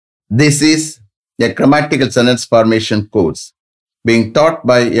This is a grammatical sentence formation course being taught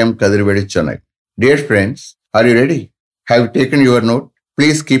by M. Kadirvedi Chennai. Dear friends, are you ready? Have you taken your note?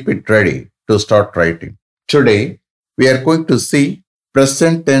 Please keep it ready to start writing. Today, we are going to see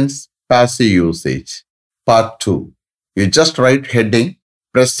present tense passive usage, part 2. You just write heading,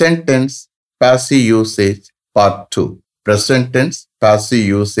 present tense passive usage, part 2. Present tense passive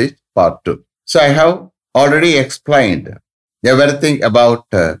usage, part 2. So I have already explained everything about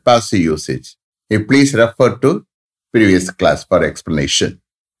passive usage. You please refer to previous class for explanation.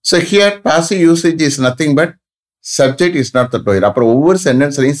 So here passive usage is nothing but subject is not the player. அப்புறம் ஒவ்வொரு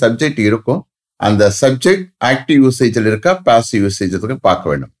சென்டென்ஸ்லையும் subject இருக்கும். அந்த subject active யூசேஜில் இருக்கா passive usage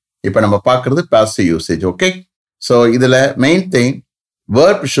பார்க்க வேண்டும். இப்போ நம்ம பார்க்கறது பாசிவ் யூசேஜ். ஓகே, ஸோ இதில் main thing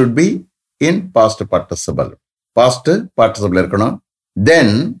verb should be in past participle. Past participle இருக்கணும்.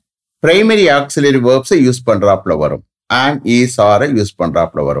 தென் பிரைமரி ஆக்சிலரி வேர்ப்ஸை யூஸ் பண்றாப்புல வரும். am, is, are யூஸ்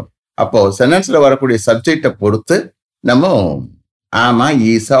பண்றாப்புல வரும். அப்போ சென்டென்ஸ்ல வரக்கூடிய சப்ஜெக்டை பொறுத்து நம்ம ஆமா,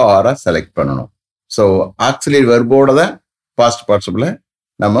 ஈஸா, ஆரா செலக்ட் பண்ணணும். ஸோ ஆக்சிலரி வெர்போட தான் பாஸ்ட் பார்ட்டிசிபிளை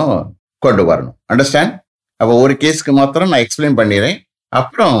நம்ம கொண்டு வரணும். அண்டர்ஸ்டாண்ட்? அப்போ ஒரு கேஸ்க்கு மாத்திரம் நான் எக்ஸ்பிளைன் பண்ணிடுறேன்,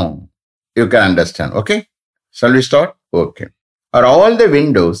 அப்புறம் you can understand. Okay, shall we start? Okay. Are all the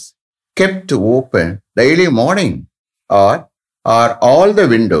windows kept open daily morning? Are all the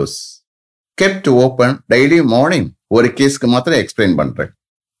windows kept open daily morning? ஒரு கேஸ்க்கு மாத்திரம் எக்ஸ்பிளைன் பண்றேன்.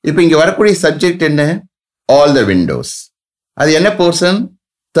 இப்போ இங்க வரக்கூடிய சப்ஜெக்ட் என்ன? All the Windows. அது என்ன person?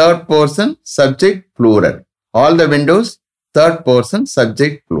 Third person subject plural. All the Windows third person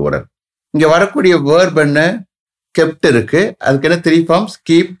subject plural. இங்க வரக்கூடிய வேர்ப் என்ன? கெப்ட் இருக்கு. அதுக்கு என்ன 3 ஃபார்ம்ஸ்?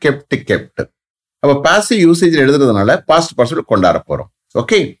 Keep, kept, kept. அப்ப பாசிவ் யூசேஜ் எழுதுறதுனால பாஸ்ட் பார்ட்டிசிபிள் கொண்டாட போறோம்.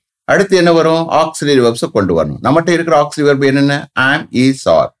 ஓகே, அடுத்து என்ன வரும்? ஆக்சிலரி வெர்ப்ஸை கொண்டு வரணும். நம்மகிட்ட இருக்கிற ஆக்சிலரி வெர்ப் என்னென்ன? am, is,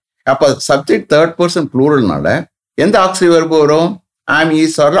 are. அப்ப சப்ஜெக்ட் தேர்ட் பர்சன் ப்ளூரல்னால எந்த ஆக்சிலரி வெர்ப் வரும்? am,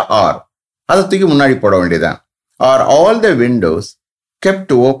 is, are. அதை தூக்கி முன்னாடி போட வேண்டியதான். R all the windows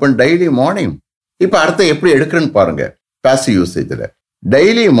kept open daily morning. இப்ப அர்த்தம் எப்படி எடுக்கிறேன்னு பாருங்க. பாசிவ் யூசேஜ்ல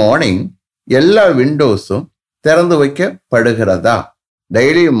டெய்லி மார்னிங் எல்லா விண்டோஸும் திறந்து வைக்கப்படுகிறதா?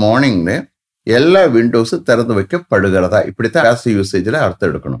 டெய்லி மார்னிங்ல எல்லா விண்டோஸும் திறந்து வைக்கப்படுகிறதா? இப்படித்தான் பாசிவ் யூசேஜ்ல அர்த்தம்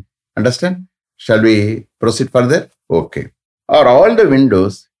எடுக்கணும். Understand? Shall we proceed further? Okay. Are all the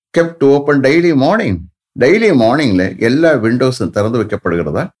windows kept open daily morning? Daily மார்னிங்ல எல்லா விண்டோஸும் திறந்து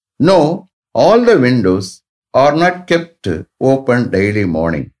வைக்கப்படுகிறதா? No, all the windows are not kept open daily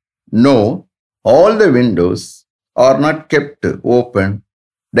morning. No, all the windows are not kept open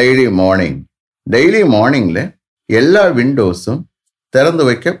daily morning. Daily morningல எல்லா விண்டோஸும் திறந்து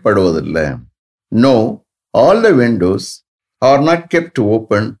வைக்கப்படுவதில்லை. No, all the windows are not kept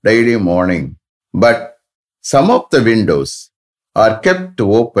open daily morning. But some of the windows are kept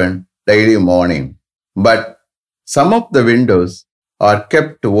open daily morning. But some of the windows are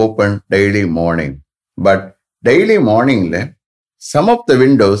kept open daily morning. But daily மார்னிங்ல some of the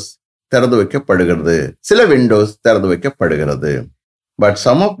windows திறந்து வைக்கப்படுகிறது. சில windows திறந்து வைக்கப்படுகிறது. But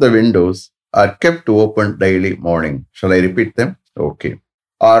some of the windows are kept open daily morning. Shall I repeat them? Okay.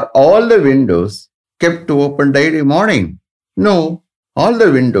 Are all the windows kept open daily morning? No, all the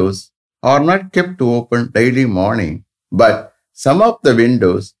windows are not kept open daily morning. But some of the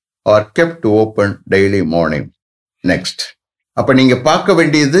windows are kept open daily morning. Next, அப்ப நீங்க பார்க்க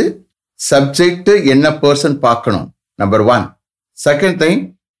வேண்டியது subject என்ன person பார்க்கணும். Number 1. Second thing,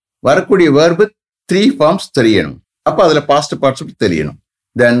 வரக்கூடிய verb 3 forms தெரியணும். அப்ப அதுல பாஸ்ட் பார்ட்டிசிபிள் தெரியணும்.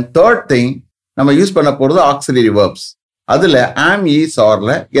 தென் தேர்ட் திங், நம்ம யூஸ் பண்ண போறது ஆக்சிலரி வேர்ப்ஸ். அதுல am, is,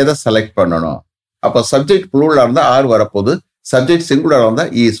 areல எதை செலக்ட் பண்ணணும்? அப்ப சப்ஜெக்ட் ப்ளூரலா இருந்தா ஆர் வரப்போகுது, சப்ஜெக்ட் சிங்குலரா இருந்தா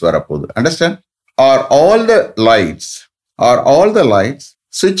is வரப்போகுது. Understand? Are all the lights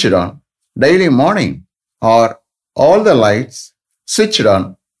switched on daily morning? Are all the lights switched on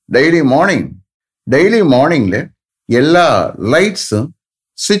daily morning? Daily மார்னிங்ல எல்லா லைட்ஸும்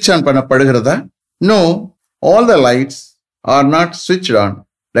ஸ்விட்ச் ஆன் பண்ணப்படுகிறதா? No, all the lights are not switched on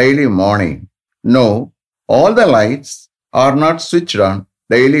daily morning. No, all the lights are not switched on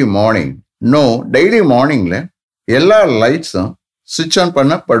daily morning. No, daily மார்னிங்ல எல்லா லைட்ஸும் ஸ்விட்ச் on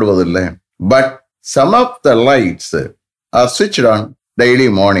பண்ணப்படுவதில்லை. But some of the lights are switched on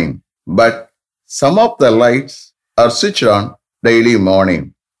daily morning. But some of the lights are switched on daily morning.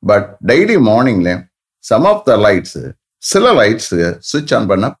 But daily மார்னிங்ல some of the lights, சில lights சுவிட்ச் on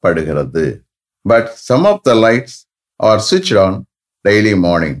பண்ணப்படுகிறது. But some of the lights are switched on daily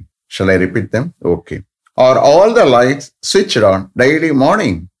morning. Shall I repeat them? Okay. Are all the lights switched on daily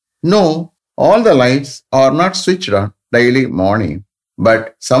morning? No, all the lights are not switched on daily morning. But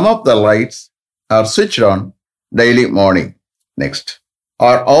some of the lights are switched on daily morning. Next,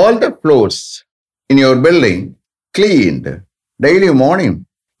 are all the floors in your building cleaned daily morning?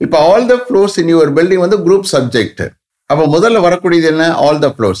 இப்போ all the floors in your building வந்து group subject. அப்போ முதல்ல வரக்கூடியது என்ன? All the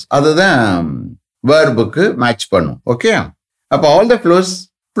floors. அதுதான் வேர்புக்கு match பண்ணும். ஓகே, அப்போ ஆல் த ஃப்ளோர்ஸ்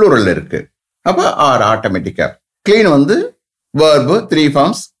ப்ளூரல் இருக்கு. அப்போ ஆர் ஆட்டோமேட்டிக்கா. கிளீன் வந்து verb 3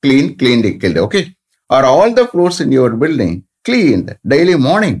 forms, clean, cleaned, cleaned. ஓகே, are all the floors in your building cleaned daily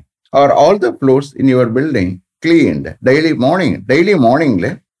morning. Are all the floors in your building cleaned daily morning. Daily மார்னிங்ல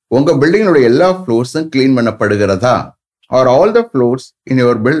உங்க பில்டிங்கோட எல்லா ஃப்ளோர்ஸும் clean பண்ணப்படுகிறதா? R all the floors in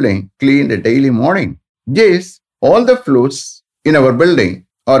your building cleaned daily morning. Yes, all the floors in our building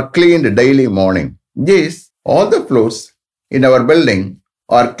are cleaned daily morning. Yes, all the floors in our building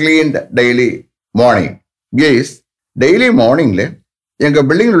are cleaned daily morning. Yes, daily morningல எங்க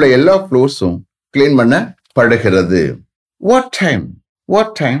பில்டிங்கில் உள்ள எல்லா ஃப்ளோர்ஸும் clean பண்ணப்படுகிறது. What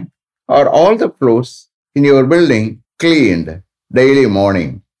time are all the floors in your building cleaned daily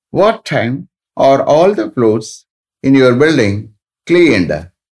morning? What time are all the floors in your building cleaned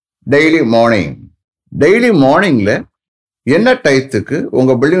daily morning? Daily மார்னிங்ல என்ன டயத்துக்கு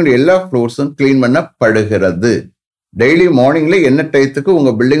உங்க பில்டிங்கோட எல்லா ஃப்ளோர்ஸும் கிளீன் பண்ணப்படுகிறது? டெய்லி மார்னிங்ல என்ன டயத்துக்கு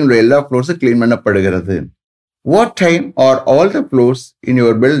உங்க பில்டிங்கோட எல்லா ஃப்ளோர்ஸும் கிளீன் பண்ணப்படுகிறது? What time are all the floors in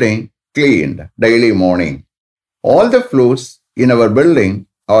your building cleaned daily morning? All the floors in our building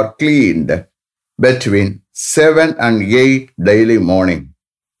are cleaned between 7 and 8 daily morning.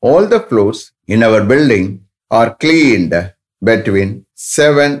 All the floors in our building are cleaned between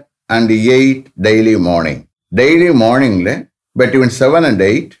 7 and 8 daily morning. Daily morningல between 7 and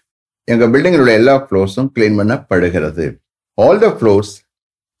 8 எங்க பில்டிங்கில் உள்ள எல்லா ஃப்ளோர்ஸும் clean பண்ணப்படுகிறது. All the floors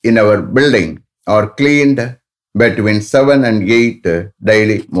in our building are cleaned between 7 and 8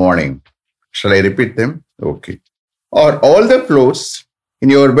 daily morning. Shall I repeat them? Okay. Are all the floors in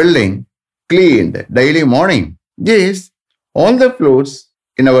your building cleaned daily morning? Yes, all the floors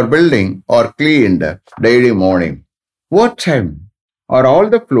in our building are cleaned daily morning. What time are all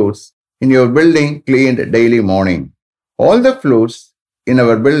the floors in your building cleaned daily morning? All the floors in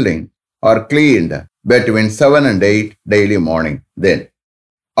our building are cleaned between 7 and 8 daily morning. Then,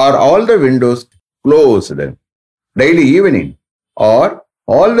 are all the windows closed daily evening? Or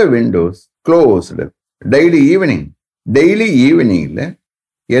all the windows closed daily evening? Daily eveningல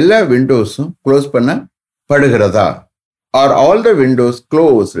எல்லா விண்டோஸும் close பண்ணப்படுகிறதா? Are all the windows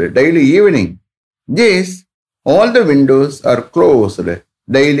closed daily evening? Yes, all the windows are closed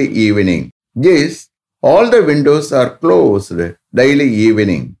daily evening. Yes, all the windows are closed daily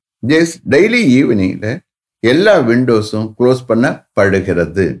evening. Yes, daily eveningல எல்லா விண்டோஸும் close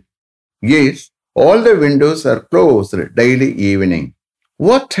பண்ணப்படுகிறது. Yes, all the windows are closed daily evening.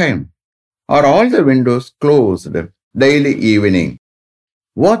 What time are all the windows closed daily evening?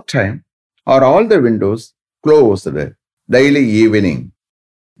 What time are all the windows closed daily evening?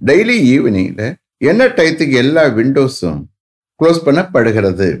 Daily eveningல என்ன டயத்துக்கு எல்லா விண்டோஸும் close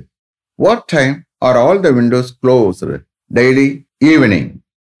பண்ணப்படுகிறது? What time are all the windows closed daily evening?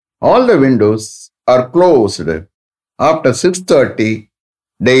 All the windows are closed after 6:30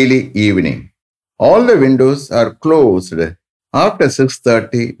 daily evening. All the windows are closed after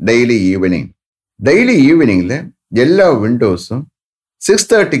 6:30 daily evening. Daily eveningல எல்லா விண்டோஸும்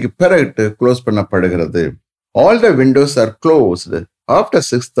 6:30க்கு பிறகு க்ளோஸ் பண்ணப்படுகிறது. All the windows are closed after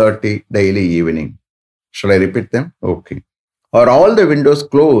 6:30 daily evening. Shall I repeat them? Okay. Are all the windows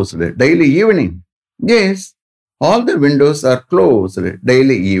closed daily evening? Yes, all the windows are closed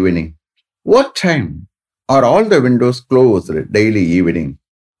daily evening. What time are all the windows closed daily evening?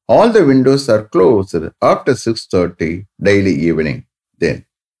 All the windows are closed after 6:30 daily evening. Then,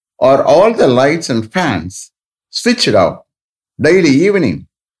 are all the lights and fans switched off daily evening?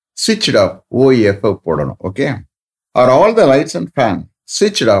 Switched off, OEF போடணும். Okay. Are all the lights and fans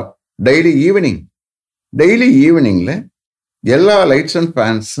switched off daily evening? Daily eveningல எல்லா lights and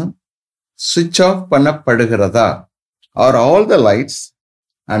ஃபேன்ஸும் switch off பண்ணப்படுகிறதா? Are all the lights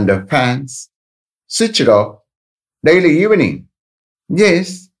and the fans switched off daily evening? Yes,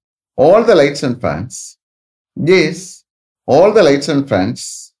 all the lights and fans. Yes, all the lights and fans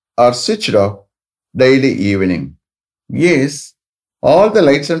are switched off daily evening. Yes, all the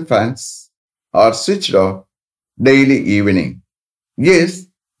lights and fans are switched off daily evening. Yes,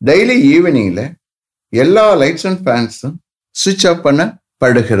 daily eveningல எல்லா lights and ஃபேன்ஸும் switch off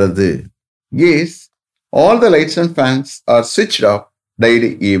பண்ணப்படுகிறது. Yes, all the lights and fans are switched off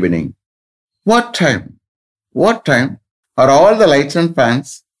daily evening. What time? What time are all the lights and fans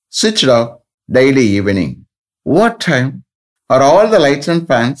switched off daily evening? What time are all the lights and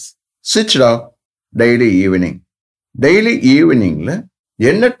fans switched off daily evening? Daily eveningல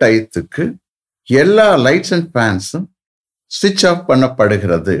என்ன டயத்துக்கு எல்லா lights and ஃபேன்ஸும் switch off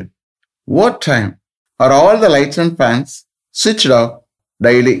பண்ணப்படுகிறது? What time are all the lights and fans switched off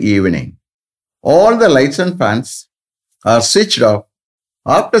daily evening. All the lights and fans are switched off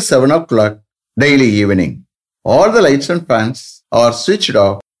after 7 o'clock daily evening. All the lights and fans are switched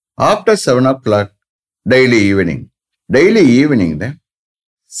off after 7 o'clock daily evening. Daily evening,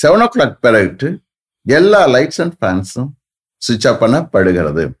 7 o'clock பிறகு எல்லா lights and fans switch off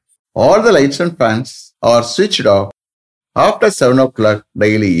பண்ணப்படுகிறது. All the lights and fans are switched off after 7 o'clock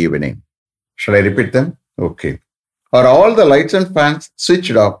daily evening. Shall I repeat them? Okay. Are all the lights and fans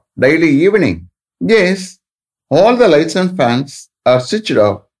switched off daily evening? Yes, all the lights and fans are switched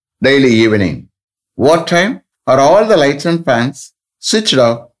off daily evening. What time are all the lights and fans switched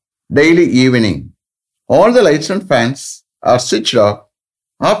off daily evening? All the lights and fans are switched off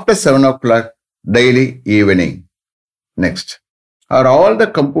after 7 o'clock daily evening. Next. Are all the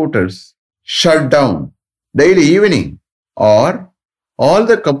computers shut down daily evening? Or all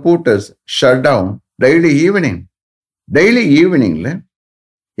the computers shut down daily evening? Daily evening,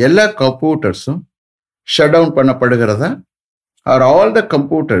 எல்லா கம்ப்யூட்டர்ஸும் shut down பண்ணப்படுகிறதா? Are all the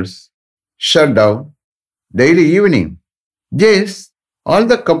computers shut down daily evening? Yes, all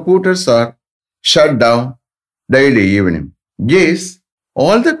the computers are shut down daily evening. Yes,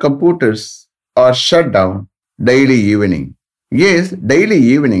 all the computers are shut down daily evening. Yes, daily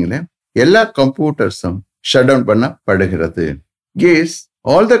evening எல்லா கம்ப்யூட்டர்ஸும் shut down பண்ணப்படுகிறது. Yes,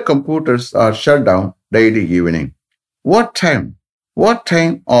 all the computers are shut down daily evening. What time? What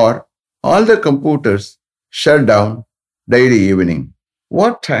time are all the computers shut down daily evening?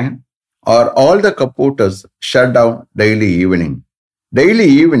 What time are all the computers shut down daily evening? Daily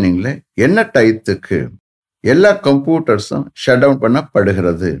eveningல என்ன டயத்துக்கு எல்லா கம்ப்யூட்டர்ஸும் shut down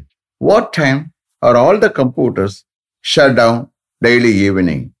பண்ணப்படுகிறது? What time are all the computers shut down daily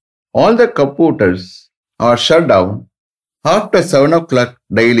evening? All the computers are shut down after 7 o'clock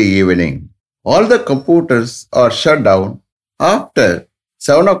daily evening. All the computers are shut down after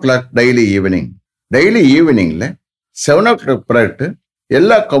 7 o'clock daily evening. Daily eveningல 7 o'clock பிறகு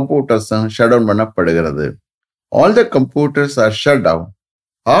எல்லா கம்ப்யூட்டர்ஸும் shut down பண்ணப்படுகிறது. All the computers are shut down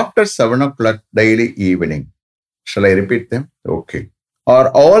after 7 o'clock daily evening. Shall I repeat them? Okay. Are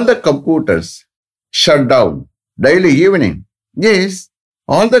all the computers shut down daily evening? Yes,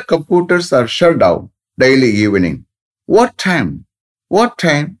 all the computers are shut down daily evening. What time? What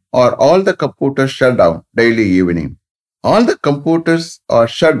time are all the computers shut down daily evening? All the computers are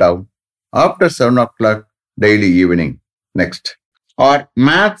shut down after 7 o'clock daily evening. Next. Are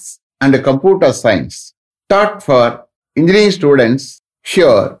maths and computer science taught for engineering students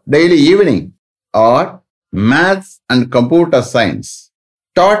here daily evening? Or maths and computer science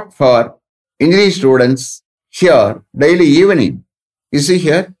taught for engineering students here daily evening? You see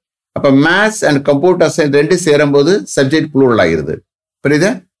here? அப்ப maths and computer science ரெண்டு சேரும்போது subject plural ஆகிருது. புரியுதா?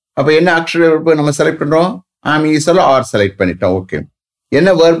 அப்ப என்ன actual நம்ம select பண்றோம்? ஆம் ஈஸில் ஆர் செலக்ட் பண்ணிட்டோம். ஓகே. என்ன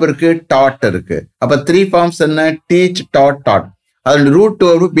வேர்ப் இருக்கு? டாட் இருக்கு. அப்ப 3 ஃபார்ம்ஸ் என்ன? Teach, dot, dot. அதோட ரூட்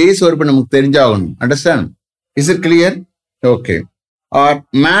வேர்பு, பேஸ் வேர்பு நமக்கு தெரிஞ்சாகணும். Understand? Is it clear? Okay. R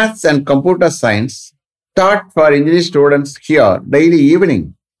maths and computer science dot for engineering students here daily evening.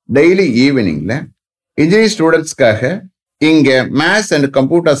 Daily ஈவினிங்ல engineering ஸ்டூடெண்ட்ஸ்க்காக இங்க maths and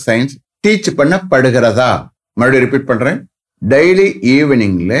computer science teach பண்ணப்படுகிறதா? மறுபடியும் repeat பண்றேன். Daily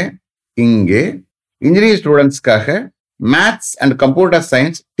ஈவினிங்ல இங்கே engineering ஸ்டூடெண்ட்ஸ்க்காக maths and computer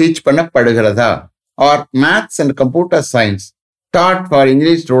science teach பண்ணப்படுகிறதா? R maths and computer science dot for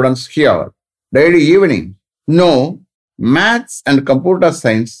engineering students here daily evening? No, maths and computer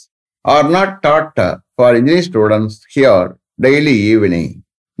science or not dot for engineering students here daily evening.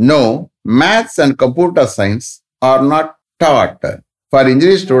 No, maths and computer science or not taught for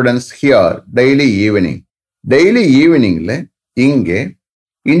engineering students here daily evening. Daily eveningல இங்கே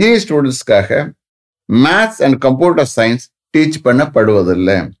engineering ஸ்டூடெண்ட்ஸ்க்காக maths and computer science teach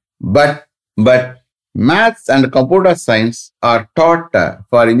பண்ணப்படுவதில்லை. But maths and computer science or taught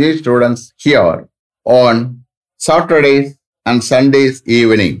for engineering students here on Saturdays and Sundays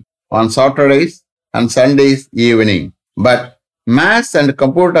evening. On Saturdays and Sundays evening. But maths and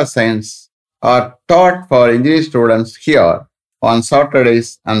computer science are taught for engineering students here on Saturdays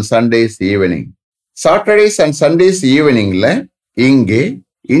and Sundays evening. Saturdays and Sundays eveningல இங்கே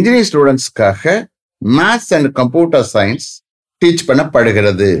engineering studentsக்காக maths and computer science teach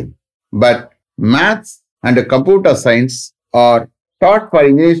பண்ணப்படுகிறது. But maths and computer science are taught for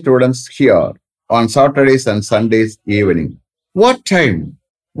engineering students here on Saturdays and Sundays evening. What time?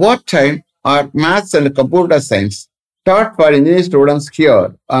 What time are maths and computer science taught for engineering students here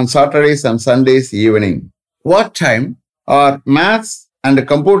on Saturdays and Sundays evening? What time are maths and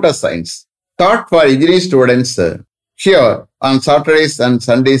computer science taught for engineering students here on Saturdays and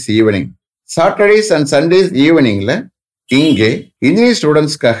Sundays evening? Saturdays and Sundays eveningல இங்கே engineering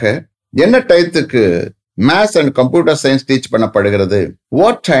ஸ்டூடெண்ட்ஸ்க்காக என்ன டயத்துக்கு maths and computer science teach பண்ணப்படுகிறது?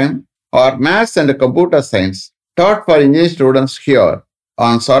 What time are maths and computer science taught for engineering students here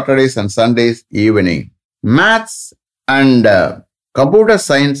on Saturdays and Sundays evening? Maths and computer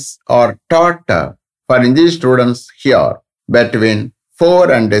science are taught for engineering students here between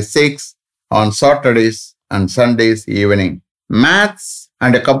 4 and 6 on Saturdays and Sundays evening. Maths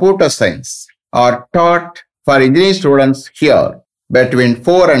and computer science are taught for engineering students here between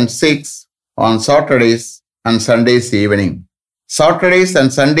 4 and 6 on Saturdays and Sundays evening. Saturdays and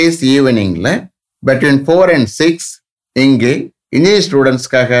Sundays evening between 4 and 6 இங்கே engineering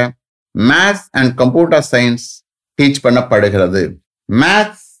students-க்காக maths and computer science teach பண்ணப்படுகிறது.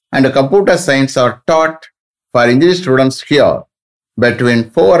 Maths and computer science are taught for engineering students here between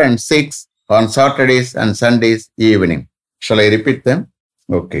 4 and 6 on Saturdays and Sundays evening. Shall I repeat them?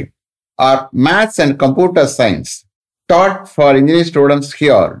 Okay. Are maths and computer science taught for engineering students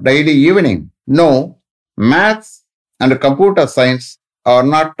here daily evening? No, maths and computer science are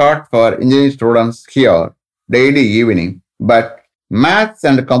not taught for engineering students here daily evening, but maths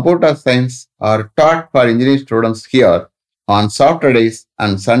and computer science are taught for engineering students here on Saturdays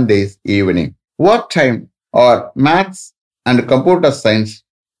and Sundays evening. What time are maths and computer science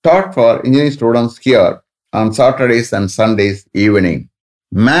taught for engineering students here on Saturdays and Sundays evening?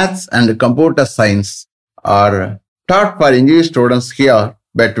 Maths and computer science are taught for engineering students here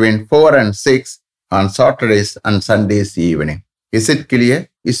between 4 and 6 on Saturdays and Sundays evening. Is it clear?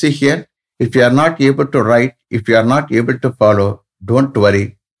 You see here, if you are not able to write, if you are not able to follow, don't worry.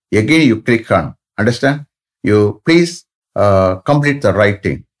 Again, you click on. Understand? You please complete the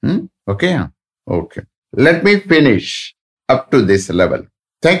writing. Okay? Okay. Let me finish up to this level.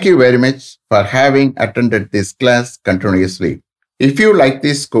 Thank you very much for having attended this class continuously. If you like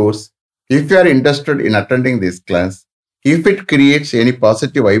this course, if you are interested in attending this class, if it creates any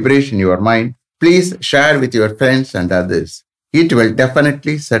positive vibration in your mind, please share with your friends and others. It will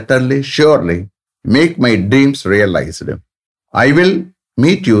definitely, certainly, surely make my dreams realized. I will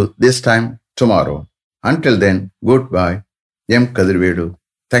meet you this time tomorrow. Until then, goodbye. M. Kadirvedu.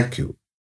 Thank you.